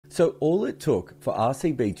So all it took for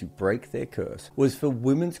RCB to break their curse was for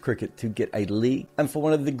women's cricket to get a league and for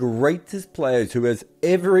one of the greatest players who has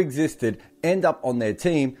ever existed end up on their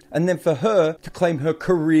team, and then for her to claim her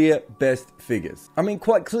career best figures. I mean,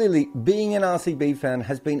 quite clearly, being an RCB fan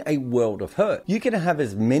has been a world of hurt. You can have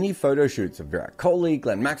as many photo shoots of Virat Kohli,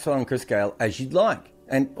 Glenn Maxwell and Chris Gayle as you'd like,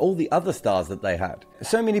 and all the other stars that they had.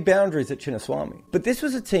 So many boundaries at Chinnaswamy. But this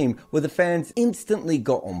was a team where the fans instantly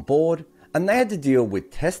got on board, and they had to deal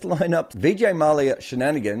with test lineups, Vijay Mallya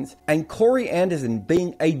shenanigans, and Corey Anderson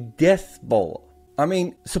being a death bowler. I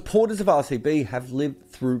mean, supporters of RCB have lived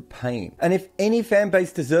through pain. And if any fan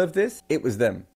base deserved this, it was them.